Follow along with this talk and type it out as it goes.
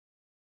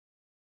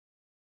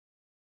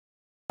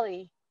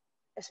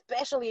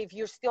especially if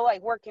you're still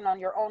like working on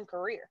your own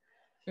career.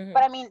 Hmm.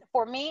 But I mean,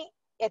 for me,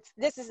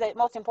 this is the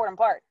most important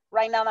part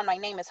right now that my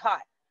name is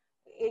hot.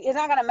 It's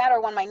not gonna matter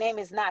when my name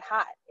is not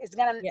hot.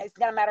 Yeah. It's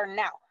gonna matter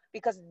now,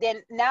 because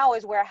then now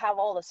is where I have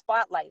all the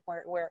spotlight.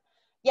 Where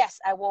yes,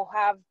 I will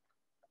have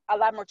a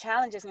lot more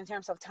challenges in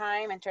terms of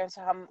time, in terms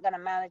of how I'm gonna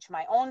manage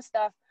my own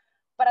stuff.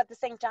 But at the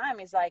same time,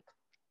 it's like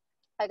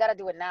I gotta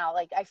do it now.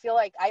 Like I feel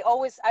like I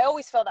always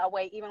felt that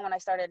way, even when I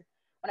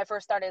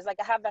first started. It's like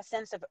I have that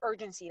sense of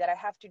urgency that I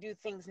have to do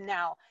things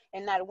now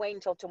and not wait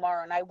until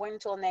tomorrow, and I wait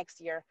until next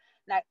year.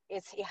 Not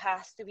it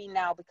has to be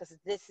now, because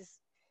this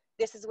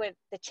is where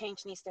the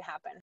change needs to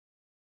happen.